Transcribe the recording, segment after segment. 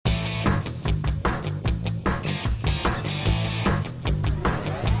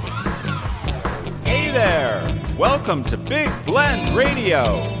Welcome to Big Blend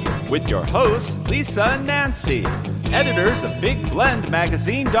Radio with your hosts, Lisa and Nancy, editors of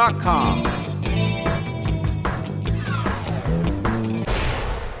BigBlendMagazine.com.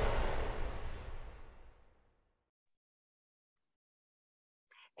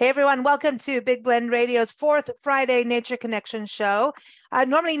 Hey everyone, welcome to Big Blend Radio's fourth Friday Nature Connection show.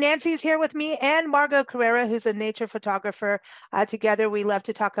 Normally Nancy's here with me and Margot Carrera, who's a nature photographer. Together we love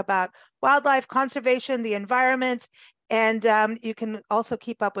to talk about wildlife conservation, the environment, and you can also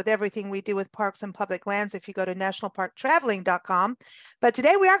keep up with everything we do with parks and public lands if you go to nationalparktraveling.com. But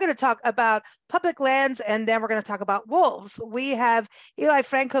today we are going to talk about public lands, and then we're going to talk about wolves. We have Eli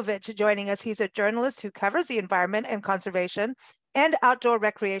Francovich joining us. He's a journalist who covers the environment and conservation and outdoor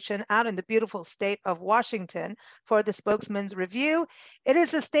recreation out in the beautiful state of Washington for the Spokesman's Review. It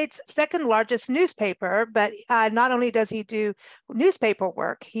is the state's second largest newspaper, but not only does he do newspaper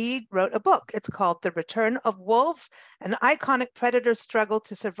work, he wrote a book. It's called The Return of Wolves, an iconic predator's struggle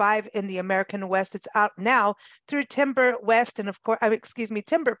to survive in the American West. It's out now through Timber West and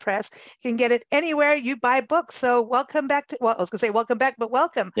Timber Press. You can get it anywhere you buy books. So welcome back to, well, I was gonna say welcome back, but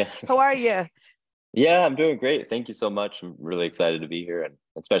welcome. Yeah. How are you? Yeah, I'm doing great. Thank you so much. I'm really excited to be here and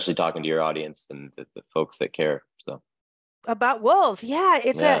especially talking to your audience and the folks that care. So about wolves. Yeah,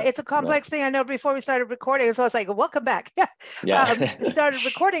 it's a complex thing. I know before we started recording, so I was like, welcome back. Started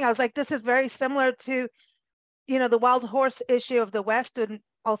recording. I was like, this is very similar to, the wild horse issue of the West and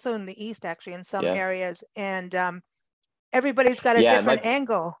also in the East, actually, in some areas. And everybody's got a different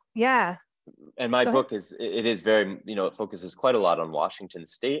angle. Yeah. And my book is very, it focuses quite a lot on Washington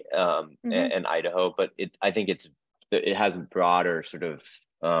State and Idaho, but I think it has broader sort of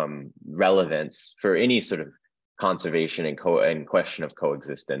relevance for any sort of conservation and question of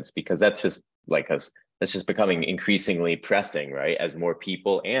coexistence, because that's just that's just becoming increasingly pressing, right? As more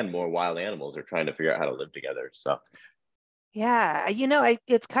people and more wild animals are trying to figure out how to live together. So. Yeah,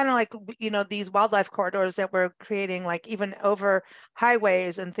 it's kind of like, these wildlife corridors that we're creating, like even over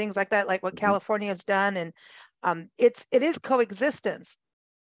highways and things like that, like what California has done. And it is coexistence,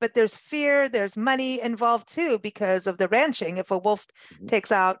 but there's fear, there's money involved too, because of the ranching. If a wolf takes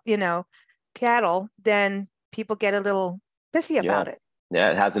out, cattle, then people get a little pissy about it. Yeah,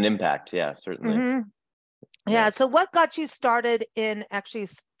 it has an impact. Yeah, certainly. Yeah. So what got you started in actually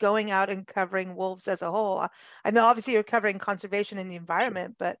going out and covering wolves as a whole? I know obviously you're covering conservation in the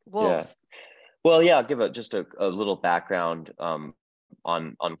environment, but wolves. Yeah. Well, yeah, I'll give just a little background on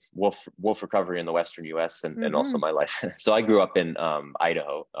wolf recovery in the Western U.S. and also my life. So I grew up in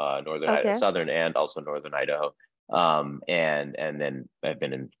Idaho, southern and also northern Idaho. And then I've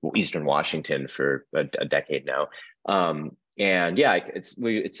been in Eastern Washington for a decade now. And yeah,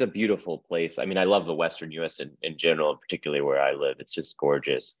 it's a beautiful place. I mean, I love the Western U.S. in general, particularly where I live. It's just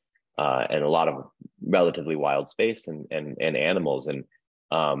gorgeous, and a lot of relatively wild space and animals. And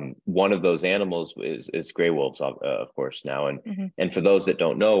one of those animals is gray wolves, of course, now. And for those that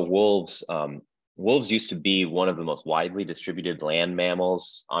don't know, wolves used to be one of the most widely distributed land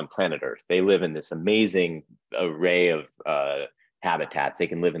mammals on planet Earth. They live in this amazing array of habitats. They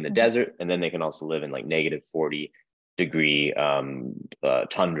can live in the desert, and then they can also live in like -40-degree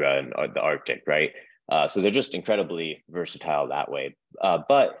tundra and the Arctic, right? So they're just incredibly versatile that way.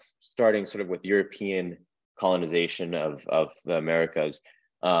 But starting sort of with European colonization of the Americas,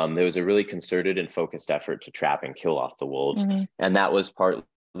 there was a really concerted and focused effort to trap and kill off the wolves. And that was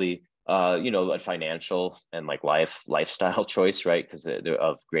partly, a financial and like lifestyle choice, right? Because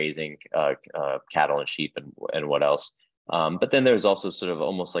of grazing cattle and sheep and what else. But then there's also sort of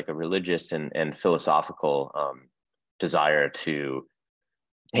almost like a religious and philosophical desire to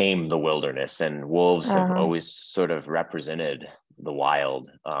tame the wilderness, and wolves have always sort of represented the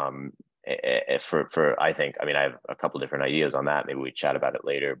wild. I think, I have a couple different ideas on that. Maybe we chat about it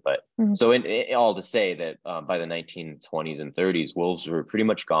later. But so all to say that by the 1920s and 30s, wolves were pretty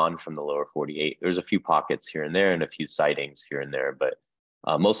much gone from the lower 48. There's a few pockets here and there and a few sightings here and there, but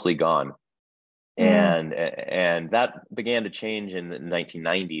mostly gone. And that began to change in the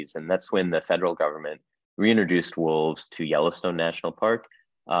 1990s, and that's when the federal government reintroduced wolves to Yellowstone National Park,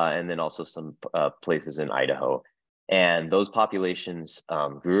 and then also some places in Idaho. And those populations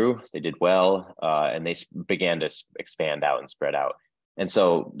grew, they did well, and they began to expand out and spread out. And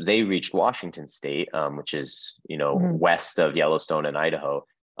so they reached Washington State, which is, west of Yellowstone and Idaho,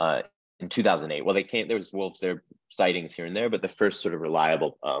 in 2008. Well, there was wolves there, sightings here and there, but the first sort of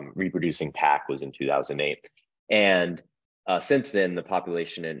reliable reproducing pack was in 2008. And since then, the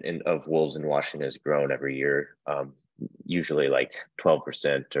population of wolves in Washington has grown every year, usually like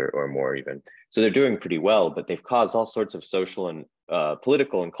 12% or more even. So they're doing pretty well, but they've caused all sorts of social and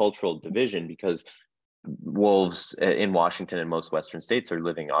political and cultural division, because wolves in Washington and most Western states are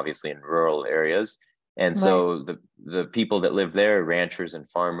living obviously in rural areas. And Right. so the people that live there, ranchers and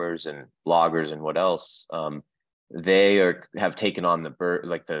farmers and loggers and what else, they have taken on the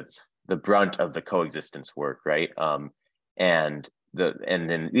brunt of the coexistence work, right? And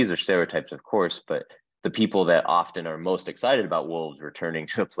then these are stereotypes, of course, but the people that often are most excited about wolves returning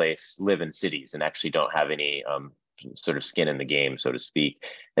to a place live in cities and actually don't have any sort of skin in the game, so to speak.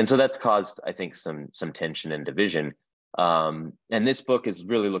 And so that's caused, I think, some tension and division. And this book is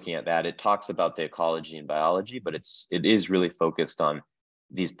really looking at that. It talks about the ecology and biology, but it is really focused on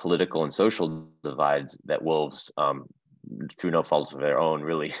these political and social divides that wolves, through no fault of their own,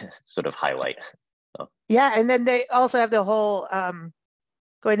 really sort of highlight. So. Yeah, and then they also have the whole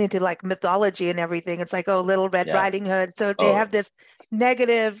going into like mythology and everything. It's like, oh, Little Red Riding Hood. So they have this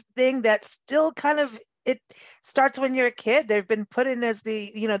negative thing that's still kind of, it starts when you're a kid. They've been put in as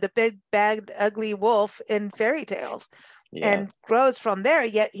the big bad ugly wolf in fairy tales and grows from there.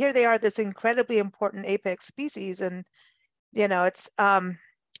 Yet here they are, this incredibly important apex species. And, it's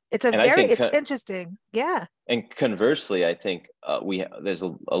interesting. Yeah. And conversely, I think there's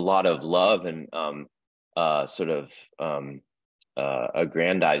a lot of love and sort of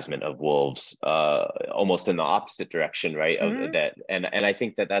aggrandizement of wolves, almost in the opposite direction, right? Of that, and I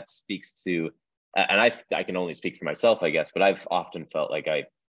think that speaks to, and I can only speak for myself, I guess, but I've often felt like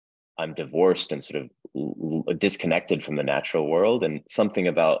I'm divorced and sort of disconnected from the natural world, and something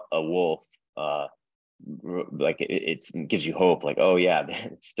about a wolf, like it gives you hope, like, oh yeah,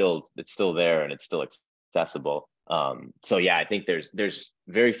 it's still there and it's still accessible. So yeah, I think there's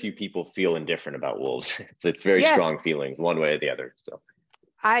very few people feel indifferent about wolves. It's very strong feelings one way or the other. So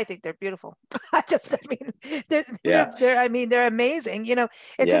I think they're beautiful. They're amazing. It's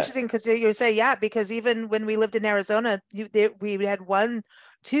interesting because you say, because even when we lived in Arizona, we had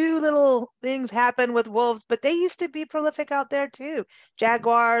two little things happen with wolves, but they used to be prolific out there too.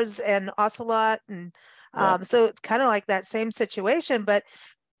 Jaguars and ocelot. And so it's kind of like that same situation. But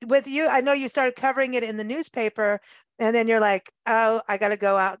with you, I know you started covering it in the newspaper, and then you're like, oh, I got to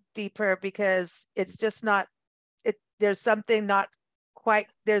go out deeper because it's just not, there's something not quite,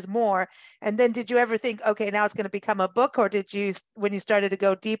 there's more. And then did you ever think, okay, now it's going to become a book? Or did you, when you started to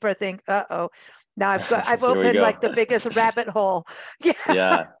go deeper, think, now I've opened like the biggest rabbit hole?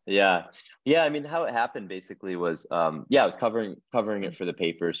 Yeah. I mean, how it happened basically was, I was covering it for the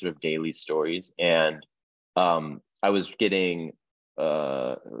paper, sort of daily stories. And I was getting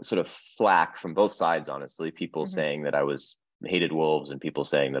sort of flack from both sides, honestly, people saying that I hated wolves and people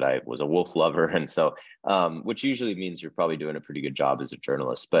saying that I was a wolf lover. And so, which usually means you're probably doing a pretty good job as a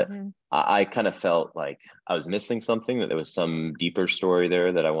journalist, but I kind of felt like I was missing something, that there was some deeper story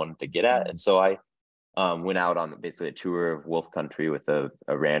there that I wanted to get at. And so I went out on basically a tour of wolf country with a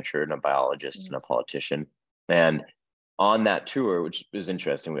rancher and a biologist and a politician. And on that tour, which was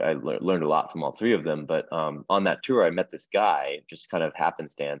interesting, I learned a lot from all three of them. But on that tour, I met this guy, just kind of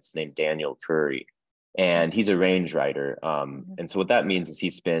happenstance, named Daniel Curry. And he's a range rider. And so what that means is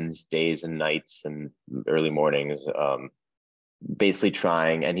he spends days and nights and early mornings basically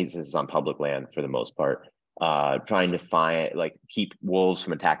trying, and this is on public land for the most part, trying to keep wolves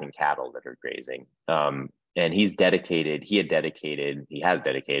from attacking cattle that are grazing. And he has dedicated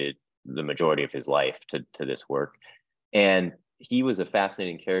the majority of his life to this work. And he was a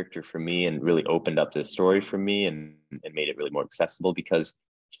fascinating character for me and really opened up this story for me and made it really more accessible, because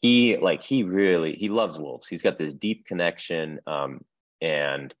he loves wolves. He's got this deep connection,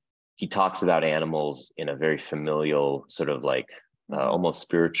 and he talks about animals in a very familial, sort of like almost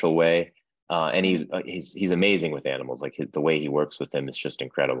spiritual way. And he's amazing with animals. Like the way he works with them is just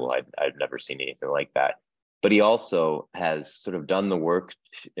incredible. I've never seen anything like that. But he also has sort of done the work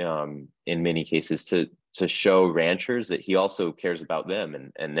in many cases to show ranchers that he also cares about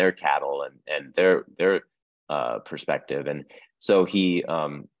them and their cattle and their perspective. And so he's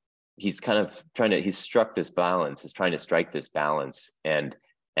kind of he's struck this balance, is trying to strike this balance and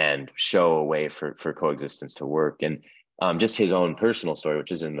show a way for coexistence to work. And just his own personal story,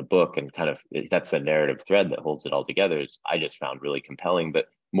 which is in the book, and kind of that's the narrative thread that holds it all together, I just found really compelling. But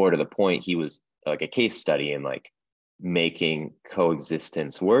more to the point, he was like a case study in like making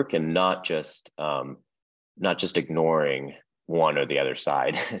coexistence work, and not just ignoring one or the other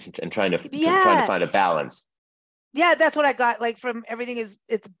side and trying to find a balance. Yeah, that's what I got like from everything,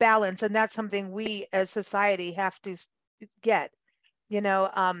 it's balance. And that's something we as society have to get.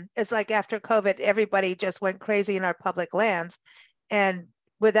 It's like after COVID, everybody just went crazy in our public lands, and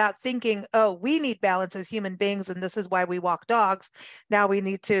without thinking, oh, we need balance as human beings, and this is why we walk dogs. Now we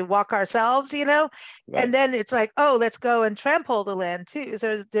need to walk ourselves, Right. And then it's like, oh, let's go and trample the land too.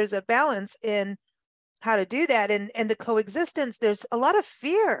 So there's a balance in how to do that. And the coexistence, there's a lot of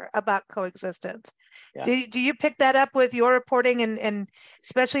fear about coexistence. Yeah. Do you pick that up with your reporting, and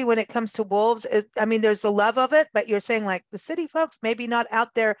especially when it comes to wolves? I mean, there's the love of it, but you're saying like the city folks maybe not out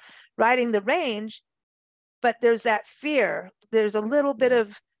there riding the range, but there's that fear. There's a little bit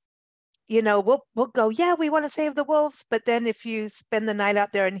of, we'll go, yeah, we want to save the wolves, but then if you spend the night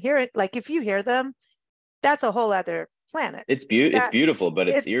out there and hear it, like if you hear them, that's a whole other planet. It's beautiful, but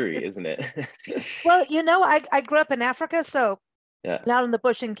it's eerie, isn't it? Well, I grew up in Africa, so out in the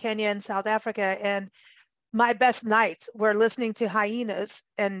bush in Kenya and South Africa, and my best nights were listening to hyenas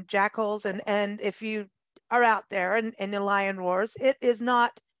and jackals, and if you are out there and the lion roars,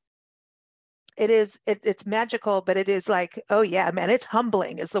 it's magical, but it is like, oh yeah, man, it's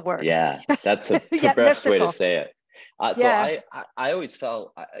humbling is the word. Yeah, that's the best mystical way to say it. So I always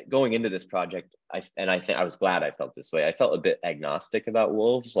felt going into this project, I think I was glad I felt this way. I felt a bit agnostic about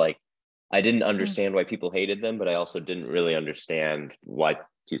wolves. Like I didn't understand why people hated them, but I also didn't really understand why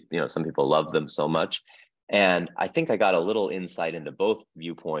some people love them so much. And I think I got a little insight into both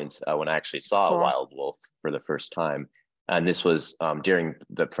viewpoints when I actually saw a wild wolf for the first time. And this was during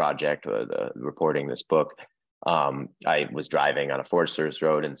the project, reporting this book. I was driving on a Forest Service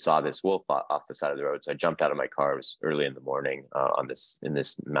road and saw this wolf off the side of the road. So I jumped out of my car. It was early in the morning in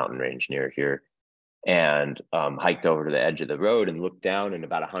this mountain range near here, and hiked over to the edge of the road and looked down. And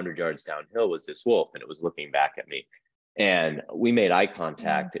about 100 yards downhill was this wolf, and it was looking back at me. And we made eye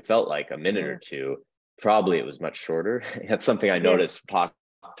contact. It felt like a minute or two. Probably it was much shorter. That's something I noticed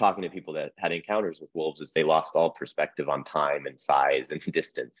talking to people that had encounters with wolves, is they lost all perspective on time and size and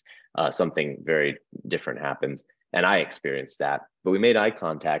distance. Something very different happens, and I experienced that. But we made eye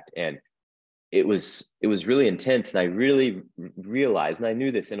contact, and it was really intense. And I really realized, and I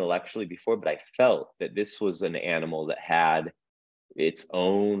knew this intellectually before, but I felt that this was an animal that had its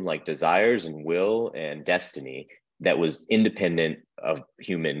own like desires and will and destiny that was independent of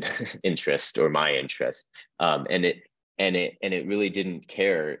human interest or my interest, and it really didn't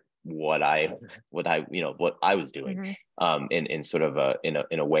care what I was doing, in sort of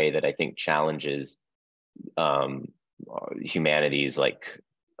in a way that I think challenges humanity's like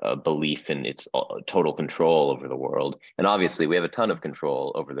belief in its total control over the world. And obviously we have a ton of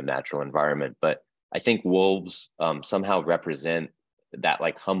control over the natural environment, but I think wolves somehow represent that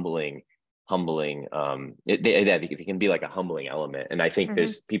like humbling it can be like a humbling element. And I think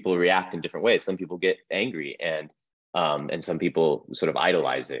there's people react in different ways. Some people get angry, and some people sort of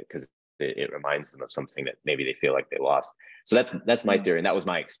idolize it because it reminds them of something that maybe they feel like they lost. So that's my theory, and that was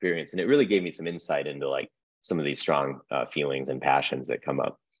my experience, and it really gave me some insight into like some of these strong feelings and passions that come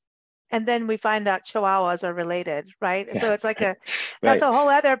up. And then we find out Chihuahuas are related, right? Yeah. So it's like that's a whole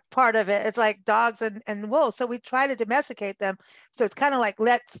other part of it. It's like dogs and wolves. So we try to domesticate them. So it's kind of like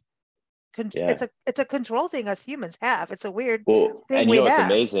it's a control thing us humans have. It's a weird thing. And what's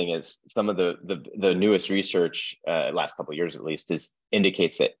amazing is some of the newest research, last couple of years at least,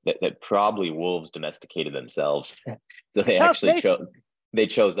 indicates that probably wolves domesticated themselves. So they actually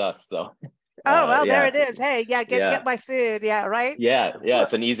chose us. So there it is. Hey, get my food. Yeah, right. Yeah,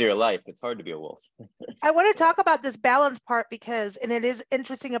 it's an easier life. It's hard to be a wolf. I want to talk about this balance part and it is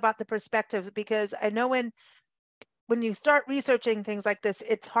interesting about the perspectives, because I know when you start researching things like this,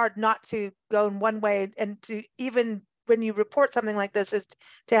 it's hard not to go in one way, and to even when you report something like this is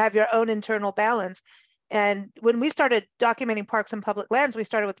to have your own internal balance. And when we started documenting parks and public lands, we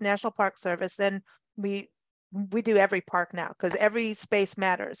started with National Park Service. Then we do every park now, because every space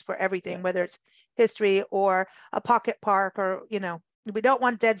matters for everything, whether it's history or a pocket park, or, we don't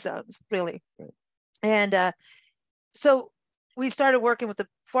want dead zones really. And so we started working with the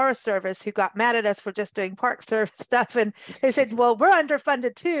Forest Service, who got mad at us for just doing Park Service stuff. And they said, well, we're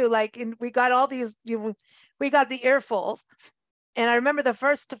underfunded too. Like, and we got all these, we got the earfuls. And I remember the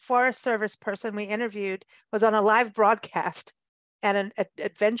first Forest Service person we interviewed was on a live broadcast at an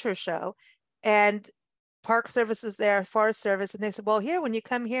adventure show. And Park Service was there, Forest Service. And they said, well, here, when you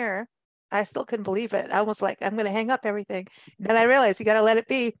come here, I still couldn't believe it. I was like, I'm going to hang up everything. And then I realized you got to let it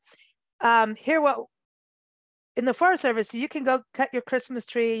be. In the Forest Service, you can go cut your Christmas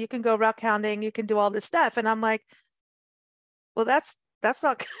tree, you can go rock hounding, you can do all this stuff. And I'm like, well, that's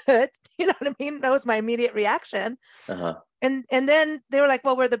not good. You know what I mean? That was my immediate reaction. And then they were like,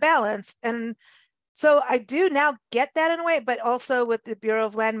 well, we're the balance. And so I do now get that in a way, but also with the Bureau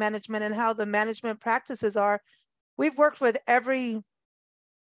of Land Management and how the management practices are, we've worked with every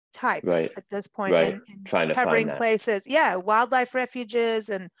type at this point, in trying to covering find places. Yeah, wildlife refuges,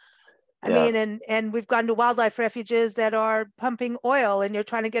 and I mean, and we've gone to wildlife refuges that are pumping oil, and you're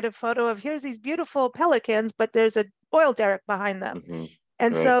trying to get a photo of, here's these beautiful pelicans, but there's an oil derrick behind them.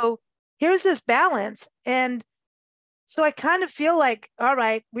 And so here's this balance. And so I kind of feel like, all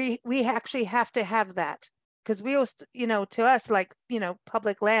right, we actually have to have that, because we always, to us, like,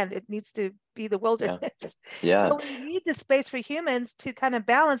 public land, it needs to be the wilderness. Yeah. So we need the space for humans to kind of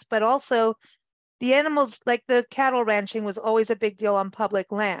balance, but also the animals, like the cattle ranching was always a big deal on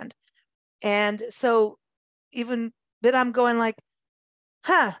public land. And so even then I'm going like,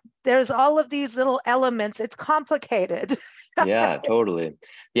 there's all of these little elements. It's complicated. Yeah, totally.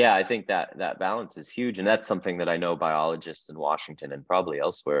 Yeah, I think that balance is huge. And that's something that I know biologists in Washington and probably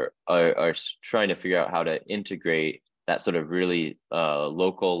elsewhere are trying to figure out how to integrate that sort of really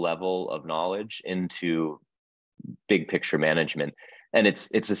local level of knowledge into big picture management. And it's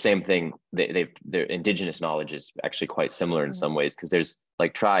the same thing. Their indigenous knowledge is actually quite similar in some ways, because there's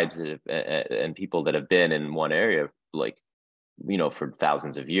like tribes that have, and people that have been in one area, like, for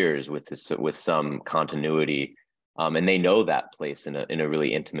thousands of years with some continuity. And they know that place in a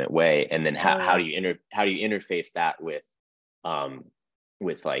really intimate way. And then how do you interface that with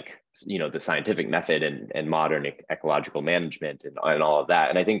like, the scientific method and modern ecological management and all of that.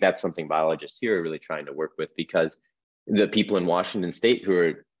 And I think that's something biologists here are really trying to work with, because the people in Washington state who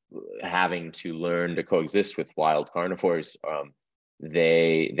are having to learn to coexist with wild carnivores,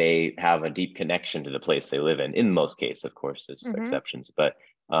 they have a deep connection to the place they live in most cases. Of course, there's exceptions, but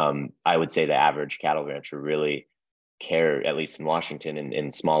I would say the average cattle rancher really care, at least in Washington and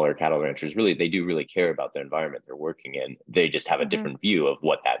in smaller cattle ranchers, really, they do really care about the environment they're working in. They just have a different view of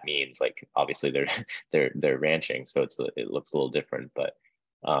what that means. Like, obviously they're ranching, so it looks a little different, but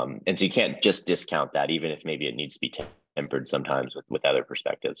and so you can't just discount that, even if maybe it needs to be tempered sometimes with other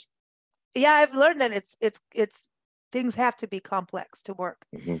perspectives. Yeah, I've learned that it's things have to be complex to work.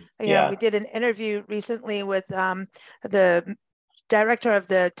 We did an interview recently with the director of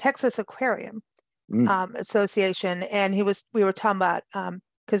the Texas Aquarium Association, and we were talking about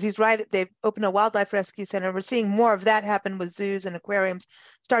because he's right, they've opened a wildlife rescue center. We're seeing more of that happen with zoos and aquariums,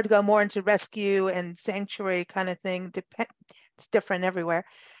 start to go more into rescue and sanctuary kind of thing. It's different everywhere.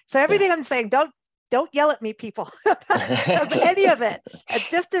 So everything I'm saying, don't yell at me, people, of any of it.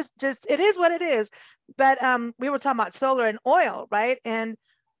 It is what it is. But we were talking about solar and oil, right? And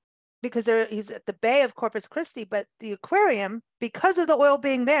because he's at the Bay of Corpus Christi, but the aquarium, because of the oil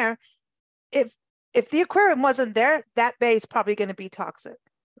being there, if the aquarium wasn't there, that bay is probably going to be toxic.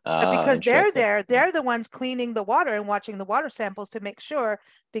 Because they're the ones cleaning the water and watching the water samples to make sure,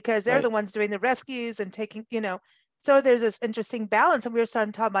 because they're the ones doing the rescues and taking, so there's this interesting balance. And we were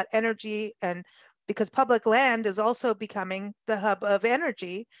starting to talk about energy, and because public land is also becoming the hub of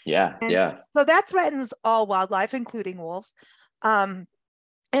energy. So that threatens all wildlife, including wolves. And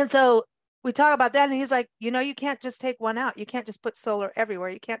so we talk about that, and he's like, you can't just take one out. You can't just put solar everywhere.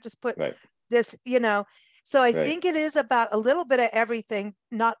 You can't just put this, So I think it is about a little bit of everything,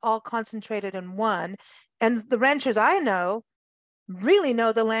 not all concentrated in one. And the ranchers I know really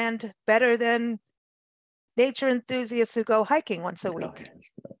know the land better than nature enthusiasts who go hiking once a week.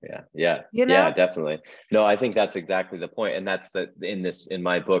 Yeah, definitely. No, I think that's exactly the point. And that's in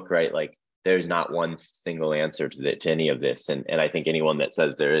my book, right? Like, there's not one single answer to any of this. And I think anyone that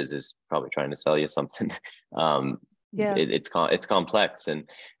says there is probably trying to sell you something. It's complex. And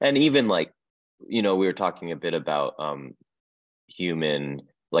even like, we were talking a bit about human,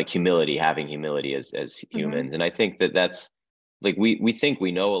 like humility, having humility as humans. And I think that's like, we think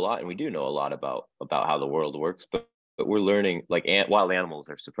we know a lot, and we do know a lot about how the world works, but we're learning, like wild animals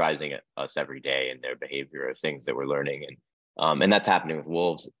are surprising us every day, and their behavior are things that we're learning. And that's happening with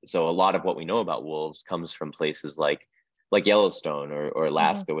wolves. So a lot of what we know about wolves comes from places like Yellowstone or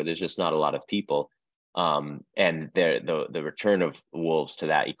Alaska, where there's just not a lot of people. And the return of wolves to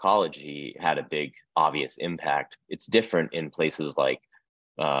that ecology had a big, obvious impact. It's different in places like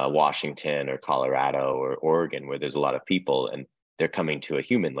Washington or Colorado or Oregon, where there's a lot of people, and they're coming to a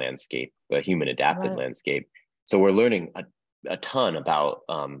human landscape, a human adapted landscape. So we're learning a ton about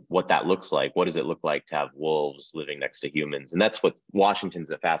what that looks like. What does it look like to have wolves living next to humans? And that's what Washington's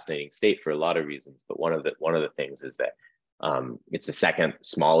a fascinating state for a lot of reasons. But one of the things is that it's the second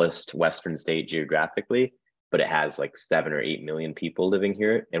smallest Western state geographically, but it has like 7 or 8 million people living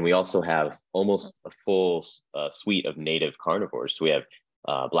here. And we also have almost a full suite of native carnivores. So we have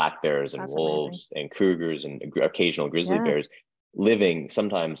black bears and wolves and cougars and occasional grizzly bears living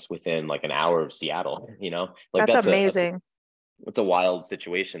sometimes within like an hour of Seattle, like that's amazing. It's a wild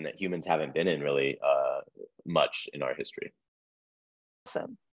situation that humans haven't been in really much in our history.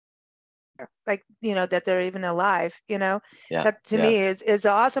 Awesome. Like, that they're even alive, that to me is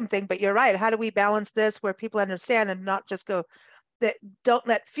the awesome thing. But you're right. How do we balance this where people understand and not just go, that don't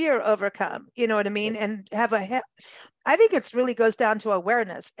let fear overcome, you know what I mean? And I think it's really goes down to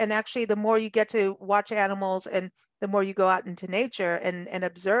awareness. And actually, the more you get to watch animals and the more you go out into nature and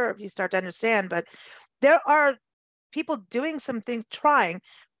observe, you start to understand. But there are people doing some things, trying.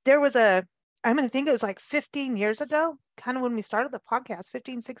 There was I think it was like 15 years ago, kind of when we started the podcast,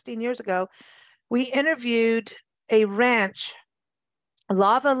 15, 16 years ago, we interviewed a ranch,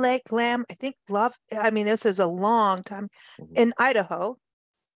 Lava Lake Lamb, this is a long time, in Idaho,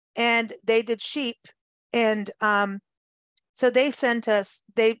 and they did sheep. And so they sent us,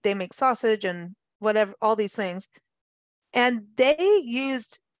 they make sausage and whatever, all these things. And they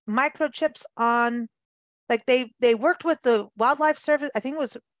used microchips on, like they worked with the wildlife service, I think it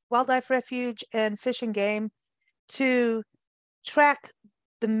was Wildlife Refuge and Fish and Game, to track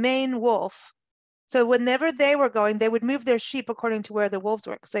the main wolf. So whenever they were going, they would move their sheep according to where the wolves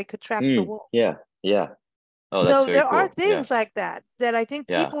were, because they could track the wolves. Yeah. Oh, so that's there cool. Are things like that I think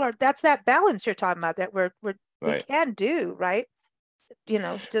people are, that's that balance you're talking about that we can do, right?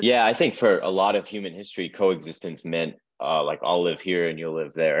 I think for a lot of human history, coexistence meant like I'll live here and you'll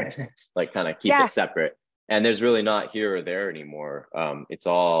live there, like kind of keep it separate. And there's really not here or there anymore. It's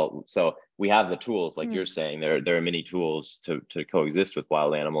all, so we have the tools, like you're saying, there are many tools to coexist with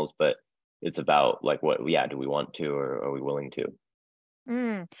wild animals, but it's about like, do we want to, or are we willing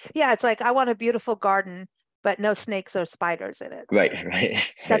to? Yeah, it's like, I want a beautiful garden, but no snakes or spiders in it.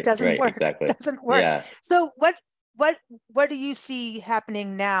 Right. That doesn't work. Exactly. It doesn't work. Yeah. So what do you see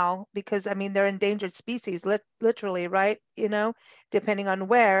happening now? Because I mean, they're endangered species, literally, right? Depending on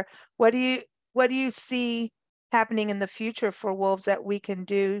where. What do you see happening in the future for wolves that we can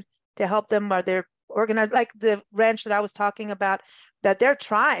do to help them? Are there organized, like the ranch that I was talking about, that they're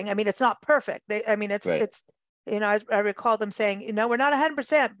trying? I mean, it's not perfect. It's I recall them saying, we're not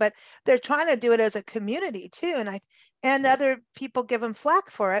 100%, but they're trying to do it as a community too. And other people give them flack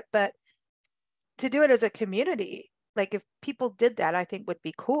for it, but to do it as a community, like if people did that, I think would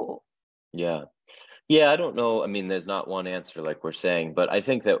be cool. Yeah, I don't know. I mean, there's not one answer, like we're saying, but I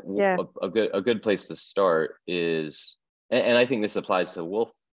think that a good place to start is, and I think this applies to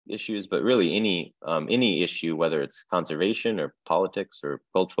wolf issues, but really any issue, whether it's conservation or politics or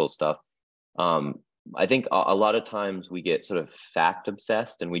cultural stuff. I think a lot of times we get sort of fact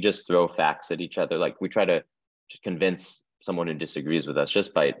obsessed and we just throw facts at each other. Like we try to convince someone who disagrees with us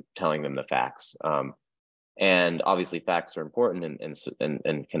just by telling them the facts. And obviously facts are important and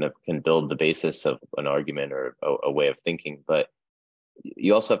can build the basis of an argument or a way of thinking. But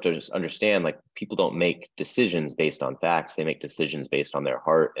you also have to just understand, like, people don't make decisions based on facts. They make decisions based on their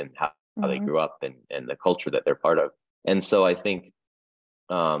heart and how they grew up and the culture that they're part of. And so I think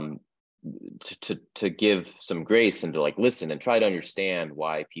to give some grace and to like listen and try to understand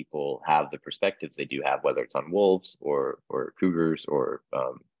why people have the perspectives they do have, whether it's on wolves or cougars or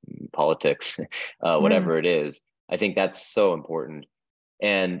politics, whatever it is. I think that's so important,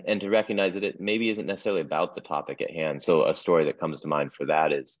 and to recognize that it maybe isn't necessarily about the topic at hand. So a story that comes to mind for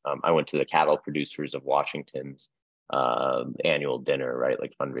that is I went to the Cattle Producers of Washington's annual dinner, right,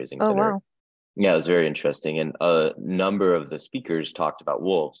 like fundraising dinner. Wow. Yeah, it was very interesting. And a number of the speakers talked about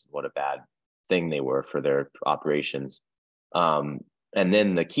wolves, what a bad thing they were for their operations. And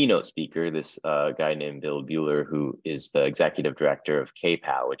then the keynote speaker, this guy named Bill Bueller, who is the executive director of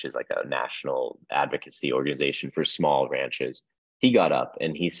KPOW, which is like a national advocacy organization for small ranches. He got up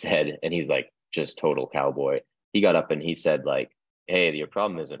and he said, and he's like just total cowboy. He got up and he said, like, hey, your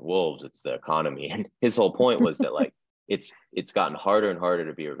problem isn't wolves, it's the economy. And his whole point was that, like, it's gotten harder and harder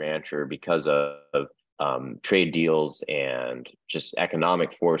to be a rancher because of trade deals and just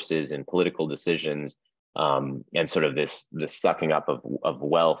economic forces and political decisions, and sort of this sucking up of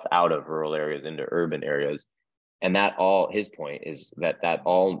wealth out of rural areas into urban areas. And that all, his point is that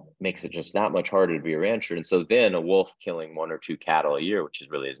all makes it just that much harder to be a rancher. And so then a wolf killing 1 or 2 cattle a year, which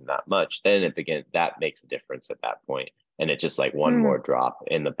really isn't that much, then that makes a difference at that point. And it's just like one more drop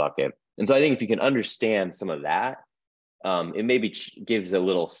in the bucket. And so I think if you can understand some of that, it maybe gives a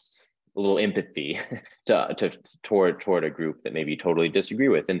little empathy toward a group that maybe you totally disagree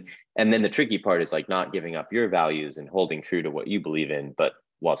with. And then the tricky part is like not giving up your values and holding true to what you believe in, but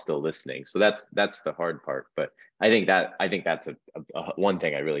while still listening. So that's the hard part. But I think that's a one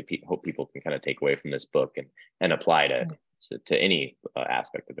thing I really hope people can kind of take away from this book and apply to any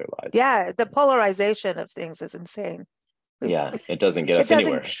aspect of their lives. Yeah, the polarization of things is insane. Yeah, it doesn't get us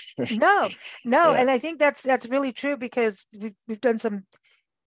anywhere. No. Yeah. And I think that's really true, because we've done some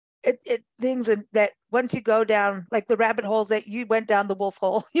things that once you go down, like the rabbit holes that you went down, the wolf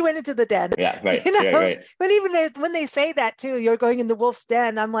hole, you went into the den. Yeah, right. Right. But even when they say that too, you're going in the wolf's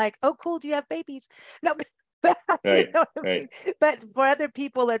den, I'm like, oh, cool. Do you have babies? No. Right. You know what I mean? But for other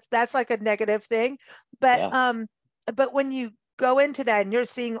people, that's like a negative thing. But but when you go into that and you're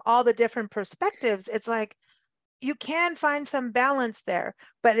seeing all the different perspectives, it's like you can find some balance there.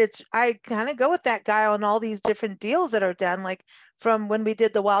 But I kind of go with that guy on all these different deals that are done. Like from when we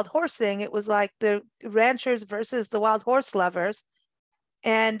did the wild horse thing, it was like the ranchers versus the wild horse lovers.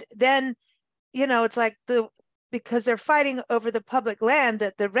 And then, it's like because they're fighting over the public land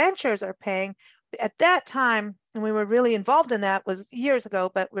that the ranchers are paying. At that time, and we were really involved in that, was years ago,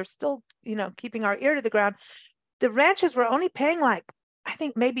 but we're still, keeping our ear to the ground. The ranchers were only paying like, I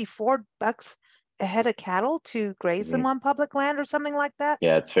think maybe $4 a head of cattle to graze them on public land or something like that.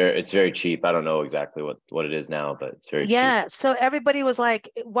 Yeah, it's very cheap. I don't know exactly what it is now, but it's very cheap. Yeah. So everybody was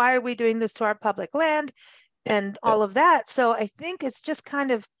like, why are we doing this to our public land and all of that? So I think it's just kind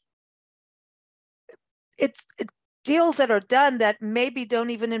of, it's deals that are done that maybe don't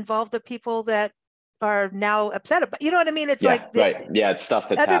even involve the people that are now upset about. You know what I mean? It's like right. Yeah, it's stuff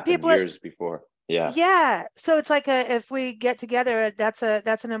that's happened years before. Yeah. Yeah. So it's like if we get together, that's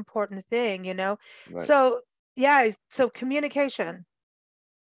an important thing, Right. So yeah, so communication.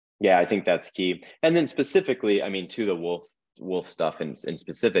 Yeah, I think that's key. And then specifically, I mean, to the wolf stuff in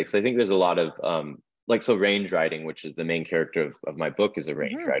specifics, I think there's a lot of so range riding, which is the main character of my book, is a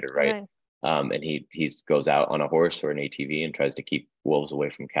range rider, right? And he goes out on a horse or an ATV and tries to keep wolves away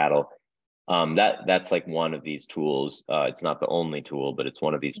from cattle. That's like one of these tools. It's not the only tool, but it's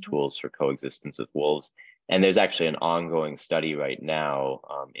one of these tools for coexistence with wolves. And there's actually an ongoing study right now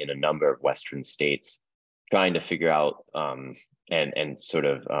in a number of Western states trying to figure out and sort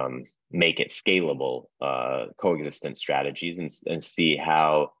of make it scalable coexistence strategies and see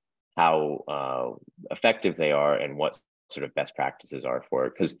how effective they are and what sort of best practices are for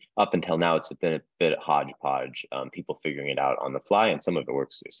it. Because up until now, it's been a bit hodgepodge, people figuring it out on the fly, and some of it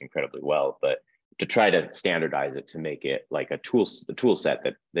works just incredibly well. But to try to standardize it, to make it like a tool set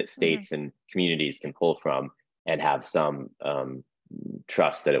that states and communities can pull from and have some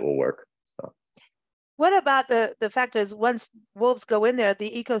trust that it will work. So. What about the fact is once wolves go in there, the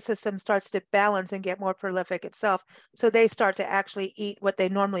ecosystem starts to balance and get more prolific itself. So they start to actually eat what they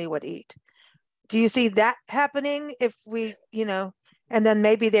normally would eat. Do you see that happening if we, and then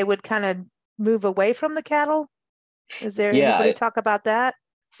maybe they would kind of move away from the cattle? Is there anybody talk about that?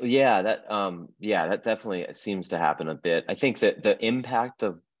 Yeah, that definitely seems to happen a bit. I think that the impact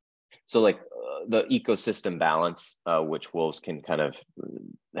of the ecosystem balance, which wolves can kind of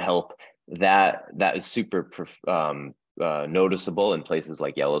help, that is super noticeable in places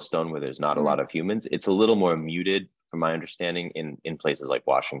like Yellowstone where there's not a lot of humans. It's a little more muted, from my understanding, in places like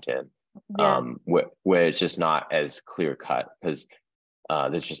Washington. Where it's just not as clear cut because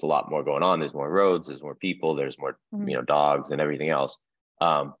there's just a lot more going on. There's more roads, there's more people, there's more dogs and everything else.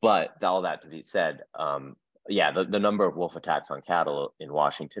 But all that to be said, the number of wolf attacks on cattle in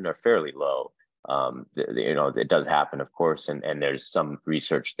Washington are fairly low. It does happen, of course, and there's some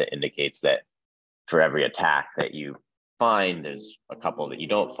research that indicates that for every attack that you find, there's a couple that you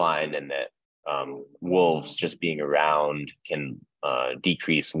don't find, and that wolves just being around can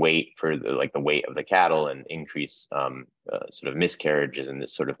decrease weight for the weight of the cattle and increase sort of miscarriages and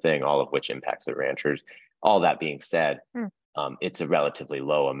this sort of thing, all of which impacts the ranchers. All that being said, it's a relatively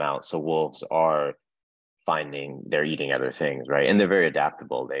low amount. So wolves are finding they're eating other things, right? And they're very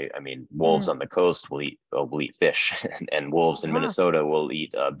adaptable. Wolves on the coast will eat fish, and wolves in Minnesota will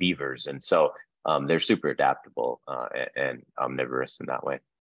eat beavers, and so they're super adaptable and omnivorous in that way.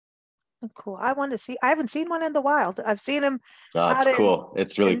 Cool. I haven't seen one in the wild. I've seen them. It's cool.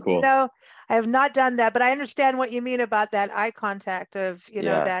 It's really cool. I have not done that, but I understand what you mean about that eye contact of,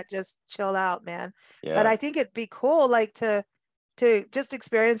 that just chill out, man. Yeah. But I think it'd be cool, like to just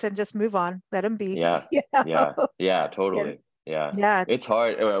experience and just move on, let them be. Yeah. Yeah, totally. Yeah. It's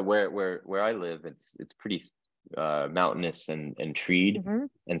hard where I live. It's pretty mountainous and treed,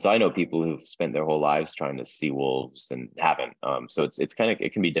 and so I know people who've spent their whole lives trying to see wolves and haven't. So it's kind of,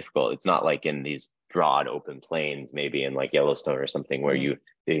 it can be difficult. It's not like in these broad open plains, maybe in like Yellowstone or something, where you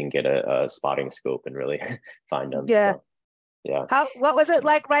can get a spotting scope and really find them. Yeah. So, yeah. What was it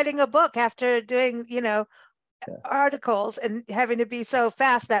like writing a book after doing articles and having to be so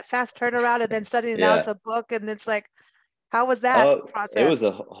fast, that fast turnaround, and then suddenly now it's a book, and it's like, how was that process? It was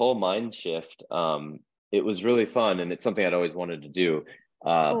a whole mind shift. It was really fun, and it's something I'd always wanted to do.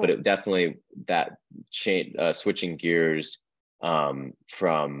 But it definitely, that change, switching gears from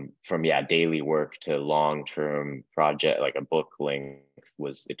daily work to long-term project, like a book length,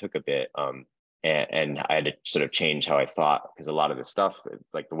 it took a bit. And I had to sort of change how I thought, because a lot of the stuff,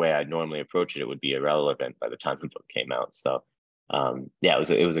 like the way I normally approach it, would be irrelevant by the time the book came out. So Yeah,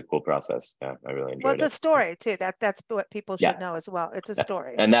 it was a cool process. Yeah, I really enjoyed it's a story too. That's what people should know as well. It's a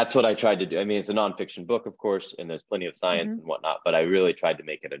story. And that's what I tried to do. I mean, it's a nonfiction book, of course, and there's plenty of science and whatnot, but I really tried to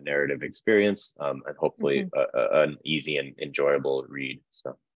make it a narrative experience, and hopefully an easy and enjoyable read.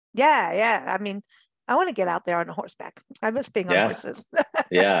 So yeah. I mean, I want to get out there on a horseback. I miss being on horses.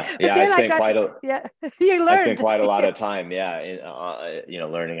 Yeah. I spent quite a lot of time,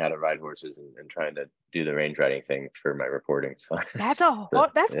 learning how to ride horses and trying to do the range riding thing for my reporting. So that's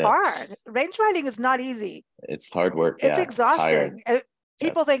hard. Range riding is not easy. It's hard work. It's exhausting.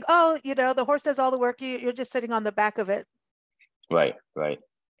 People think, the horse does all the work. You're just sitting on the back of it. Right.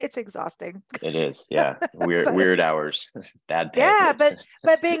 It's exhausting. It is, yeah. Weird hours, bad pay. Yeah,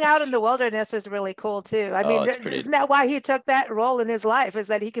 but being out in the wilderness is really cool too. I mean, isn't that why he took that role in his life? Is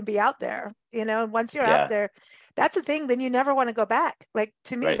that he can be out there? Once you're out there, that's the thing. Then you never want to go back. Like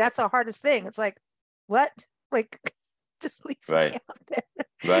to me, that's the hardest thing. It's like, what? Like, just leave me out there.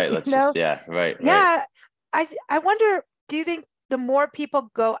 Right. Let's right. Yeah, I wonder. Do you think the more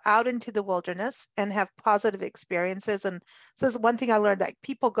people go out into the wilderness and have positive experiences, and so this is one thing I learned, like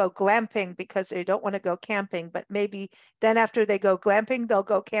people go glamping because they don't want to go camping, but maybe then after they go glamping, they'll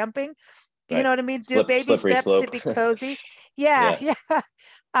go camping. Right. You know what I mean? Do baby steps slope. To be cozy. Yeah.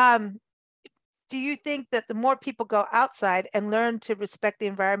 Do you think that the more people go outside and learn to respect the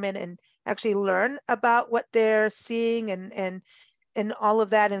environment and actually learn about what they're seeing and all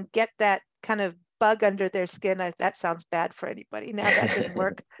of that, and get that kind of bug under their skin? That sounds bad for anybody. Now that didn't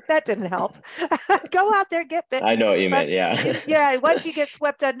work. That didn't help. Go out there, get bit. I know what you meant. Yeah. Yeah. Once you get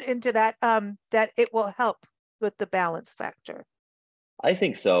swept into that, that it will help with the balance factor. I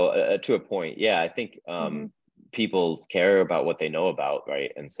think so, to a point. Yeah. I think people care about what they know about,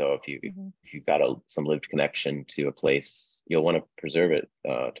 right? And so if you've got some lived connection to a place, you'll want to preserve it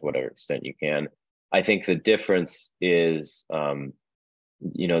to whatever extent you can. I think the difference is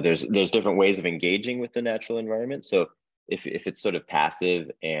there's different ways of engaging with the natural environment. So if it's sort of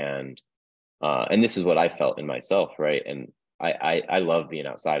passive and this is what I felt in myself, right? And I love being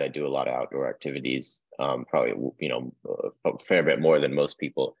outside. I do a lot of outdoor activities, probably a fair bit more than most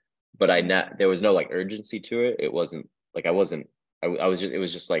people. But there was no like urgency to it. It wasn't like it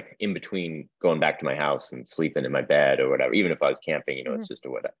was just like in between going back to my house and sleeping in my bed or whatever. Even if I was camping, it's just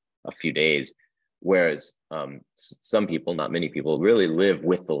a few days. Whereas some people, not many people, really live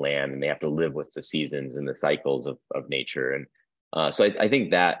with the land, and they have to live with the seasons and the cycles of nature. And so I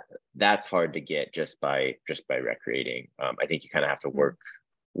think that's hard to get just by recreating. I think you kind of have to work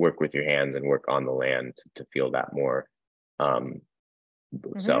with your hands and work on the land to feel that more.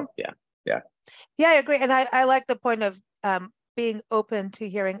 So yeah, I agree, and I like the point of being open to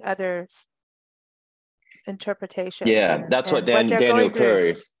hearing others' interpretations. Yeah, that's what Daniel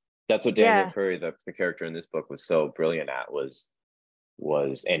Curry. That's what Daniel Curry, the character in this book, was so brilliant at, was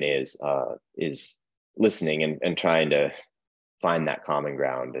and is listening and trying to find that common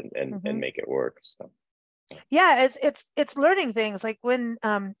ground and make it work. So yeah, it's learning things. Like when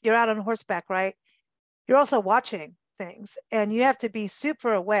you're out on horseback, right? You're also watching things, and you have to be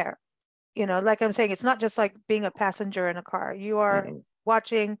super aware. Like I'm saying, it's not just like being a passenger in a car. You are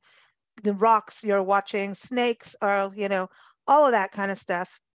watching the rocks, you're watching snakes, or all of that kind of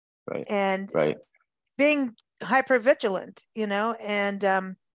stuff. Right. And being hyper vigilant, and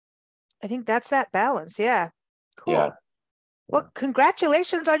I think that's that balance. Yeah. Cool. Yeah. Well,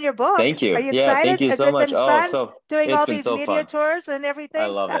 congratulations on your book. Thank you. Are you excited? Thank you so much. Has it been fun doing all these media tours and everything? I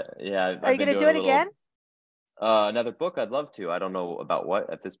love it. Yeah. Are you going to do it again? Another book? I'd love to. I don't know about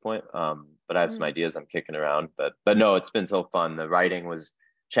what at this point, but I have some ideas I'm kicking around. But no, it's been so fun. The writing was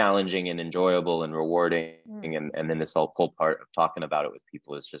challenging and enjoyable and rewarding, and then this whole part of talking about it with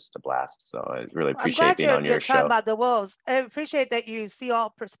people is just a blast. So I really appreciate being on your show. Talking about the wolves. I appreciate that you see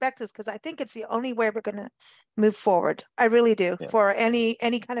all perspectives, because I think it's the only way we're going to move forward. I really do, for any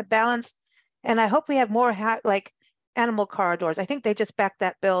kind of balance. And I hope we have more like animal corridors. I think they just backed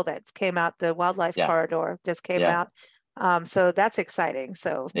that bill that came out. The wildlife corridor just came out. So that's exciting.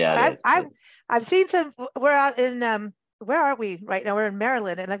 So I've seen some. We're out in where are we right now? We're in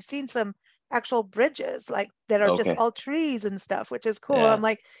Maryland, and I've seen some actual bridges like that are just all trees and stuff, which is cool. I'm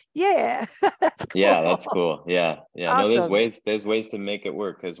like, that's cool. Yeah, that's cool. Yeah. Awesome. No, there's ways to make it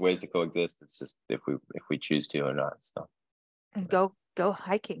work. There's ways to coexist. It's just if we choose to or not. So go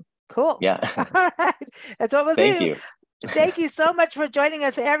hiking. Cool. Yeah. All right. That's what we'll do. Thank you. Thank you so much for joining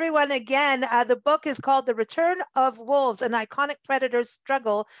us, everyone. Again, the book is called The Return of Wolves, an iconic predator's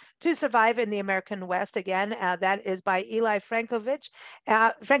struggle to survive in the American West. Again, that is by Eli Francovich.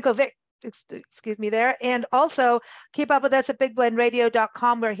 excuse me there. And also keep up with us at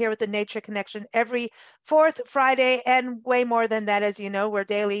bigblendradio.com. We're here with the Nature Connection every fourth Friday and way more than that. As you know, we're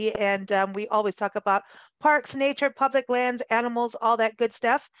daily, and we always talk about parks, nature, public lands, animals, all that good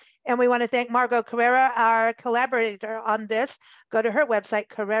stuff. And we want to thank Margot Carrera, our collaborator on this. Go to her website,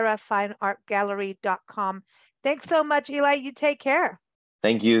 carrerafineartgallery.com. Thanks so much, Eli. You take care.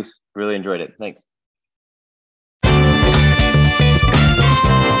 Thank you. Really enjoyed it. Thanks.